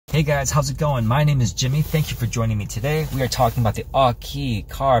Hey guys, how's it going? My name is Jimmy. Thank you for joining me today. We are talking about the Aukey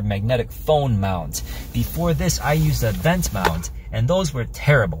car magnetic phone mount. Before this, I used a vent mount, and those were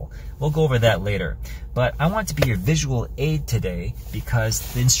terrible. We'll go over that later. But I want to be your visual aid today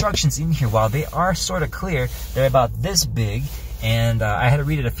because the instructions in here, while they are sort of clear, they're about this big, and I had to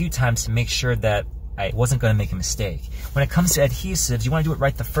read it a few times to make sure that I wasn't going to make a mistake. When it comes to adhesives, you want to do it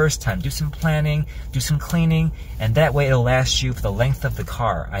right the first time. Do some planning, do some cleaning, and that way it'll last you for the length of the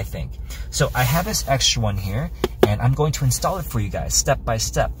car, I think. So I have this extra one here, and I'm going to install it for you guys step by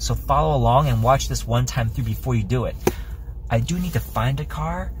step. So follow along and watch this one time through before you do it. I do need to find a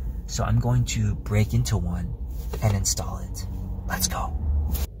car, so I'm going to break into one and install it. Let's go.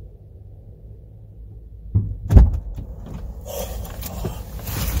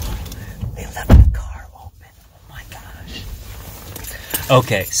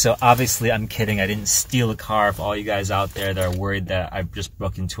 Okay, so obviously I'm kidding. I didn't steal a car. For all you guys out there that are worried that I've just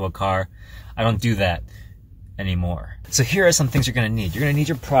broke into a car, I don't do that anymore. So here are some things you're going to need. You're going to need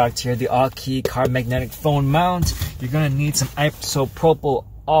your product here, the Aukey car magnetic phone mount. You're going to need some isopropyl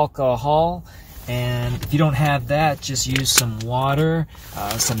alcohol. And if you don't have that, just use some water,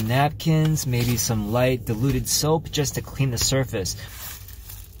 some napkins, maybe some light diluted soap just to clean the surface.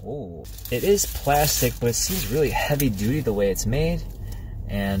 Oh, it is plastic, but it seems really heavy duty the way it's made.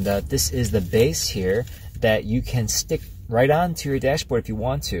 And this is the base here that you can stick right onto your dashboard if you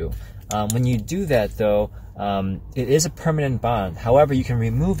want to. When you do that though, it is a permanent bond. However, you can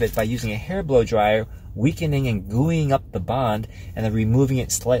remove it by using a hair blow dryer, weakening and gluing up the bond, and then removing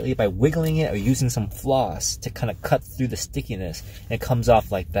it slightly by wiggling it or using some floss to kind of cut through the stickiness, and it comes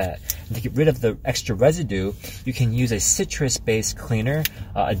off like that. And to get rid of the extra residue, you can use a citrus-based cleaner.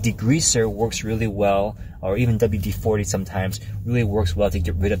 A degreaser works really well, or even WD-40 sometimes really works well to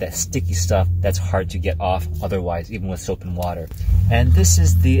get rid of that sticky stuff that's hard to get off otherwise, even with soap and water. And this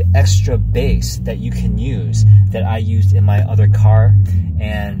is the extra base that you can use that I used in my other car,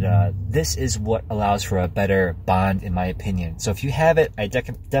 and this is what allows for a better bond in my opinion. So if you have it, I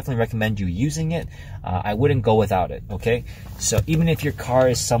definitely recommend you using it. I wouldn't go without it, okay? So even if your car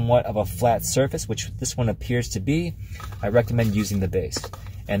is somewhat of a flat surface, which this one appears to be, I recommend using the base.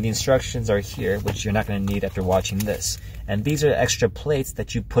 And the instructions are here, which you're not going to need after watching this. And these are extra plates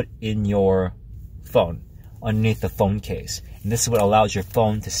that you put in your phone, underneath the phone case. And this is what allows your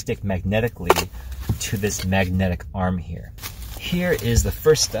phone to stick magnetically to this magnetic arm here. Here is the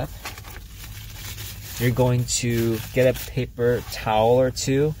first step. You're going to get a paper towel or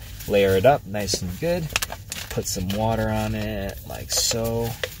two, layer it up nice and good, put some water on it like so.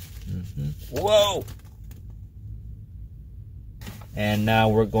 Whoa! And now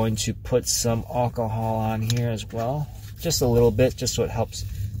we're going to put some alcohol on here as well, just a little bit, just so it helps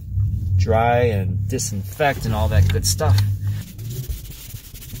dry and disinfect and all that good stuff.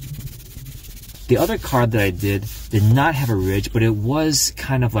 The other card that I did not have a ridge, but it was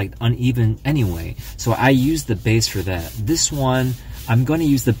kind of like uneven anyway, so I used the base for that. This one, I'm going to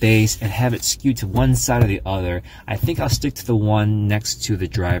use the base and have it skewed to one side or the other. I think I'll stick to the one next to the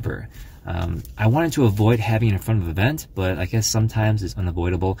driver. I wanted to avoid having it in front of the vent, but I guess sometimes it's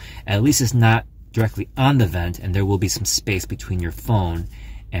unavoidable. At least it's not directly on the vent, and there will be some space between your phone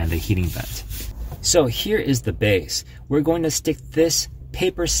and the heating vent. So here is the base. We're going to stick this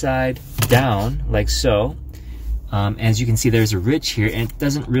paper side down like so. As you can see, there's a ridge here, and it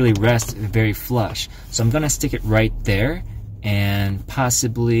doesn't really rest very flush. So I'm going to stick it right there, and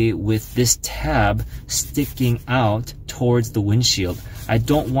possibly with this tab sticking out towards the windshield. I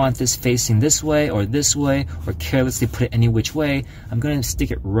don't want this facing this way or carelessly put it any which way. I'm going to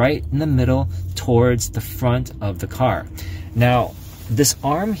stick it right in the middle towards the front of the car. Now, this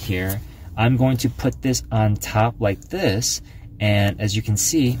arm here, I'm going to put this on top like this, and as you can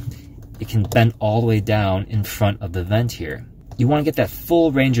see, it can bend all the way down in front of the vent here. You want to get that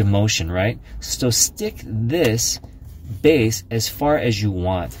full range of motion, right? So stick this base as far as you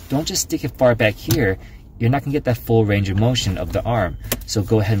want. Don't just stick it far back here. You're not going to get that full range of motion of the arm. So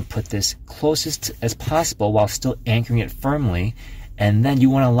go ahead and put this closest as possible while still anchoring it firmly. And then you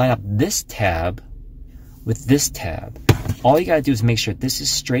want to line up this tab with this tab. All you got to do is make sure this is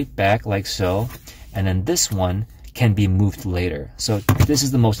straight back like so. And then this one can be moved later. So this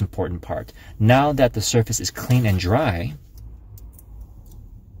is the most important part. Now that the surface is clean and dry,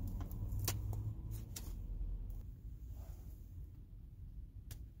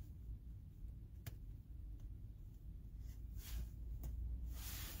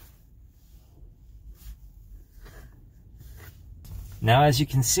 now as you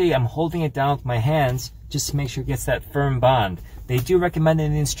can see, I'm holding it down with my hands just to make sure it gets that firm bond. They do recommend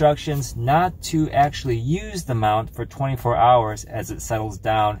in the instructions not to actually use the mount for 24 hours as it settles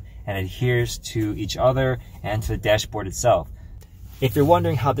down and adheres to each other and to the dashboard itself. If you're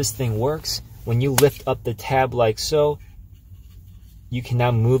wondering how this thing works, when you lift up the tab like so, you can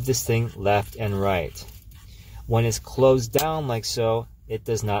now move this thing left and right. When it's closed down like so, it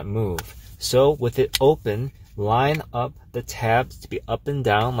does not move. So with it open, line up the tabs to be up and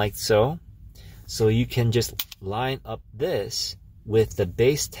down like so. So you can just line up this with the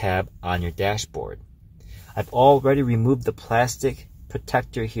base tab on your dashboard. I've already removed the plastic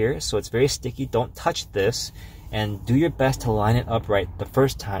protector here, so it's very sticky. Don't touch this, and do your best to line it up right the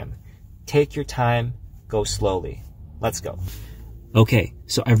first time. Take your time, go slowly. Let's go. Okay,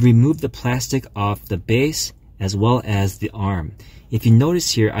 so I've removed the plastic off the base as well as the arm. If you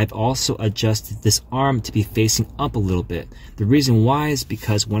notice here, I've also adjusted this arm to be facing up a little bit. The reason why is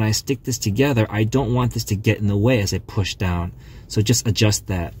because when I stick this together, I don't want this to get in the way as I push down. So just adjust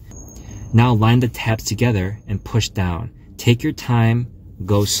that. Now line the tabs together and push down. Take your time,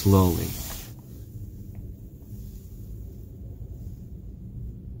 go slowly.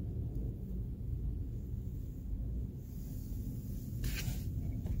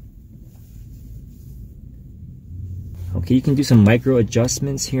 Okay, you can do some micro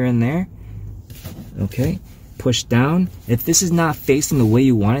adjustments here and there. Okay, push down. If this is not facing the way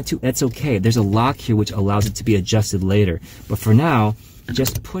you want it to, that's okay. There's a lock here which allows it to be adjusted later. But for now,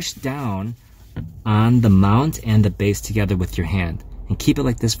 just push down on the mount and the base together with your hand. And keep it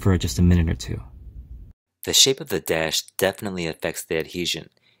like this for just a minute or two. The shape of the dash definitely affects the adhesion.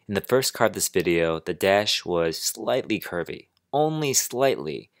 In the first car of this video, the dash was slightly curvy. Only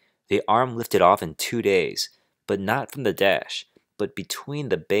slightly. The arm lifted off in 2 days. But not from the dash, but between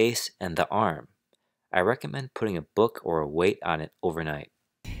the base and the arm. I recommend putting a book or a weight on it overnight.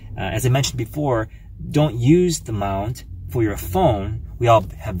 As I mentioned before, don't use the mount for your phone. We all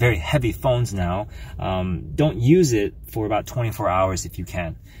have very heavy phones now. Don't use it for about 24 hours if you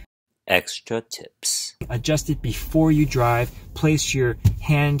can. Extra tips. Adjust it before you drive. Place your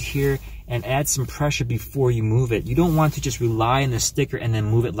hand here and add some pressure before you move it. You don't want to just rely on the sticker and then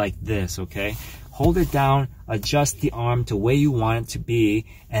move it like this, okay? Hold it down, adjust the arm to where you want it to be,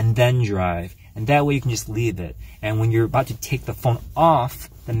 and then drive. And that way you can just leave it. And when you're about to take the phone off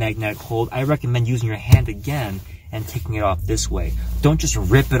the magnetic hold, I recommend using your hand again and taking it off this way. Don't just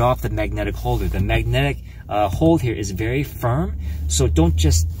rip it off the magnetic holder. The magnetic hold here is very firm, so don't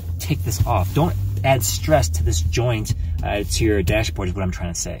just take this off. Don't add stress to this joint to your dashboard is what I'm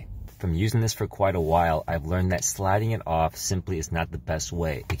trying to say. From using this for quite a while, I've learned that sliding it off simply is not the best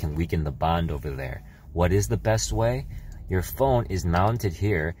way. It can weaken the bond over there. What is the best way? Your phone is mounted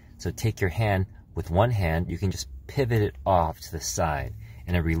here, so take your hand. With one hand, you can just pivot it off to the side,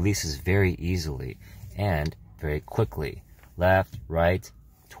 and it releases very easily and very quickly. Left, right,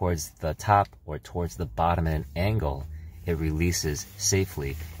 towards the top or towards the bottom at an angle, it releases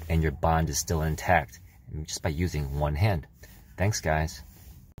safely, and your bond is still intact just by using one hand. Thanks, guys.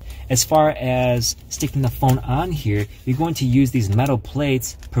 As far as sticking the phone on here, you're going to use these metal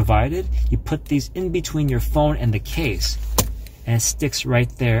plates provided. You put these in between your phone and the case, and it sticks right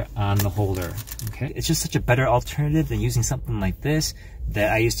there on the holder. Okay, it's just such a better alternative than using something like this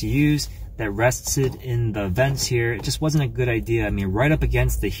that I used to use that rested in the vents here. It just wasn't a good idea. I mean, right up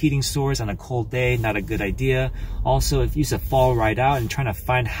against the heating source on a cold day, not a good idea. Also, if you used to fall right out, and trying to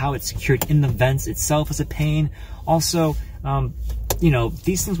find how it's secured in the vents itself is a pain. Also, you know,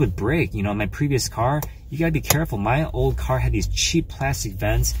 these things would break. You know, my previous car, you gotta be careful. My old car had these cheap plastic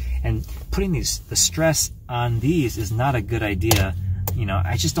vents, and putting the stress on these is not a good idea. You know,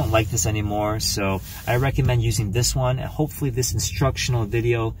 I just don't like this anymore, so I recommend using this one, and hopefully this instructional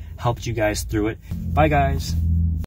video helped you guys through it. Bye, guys.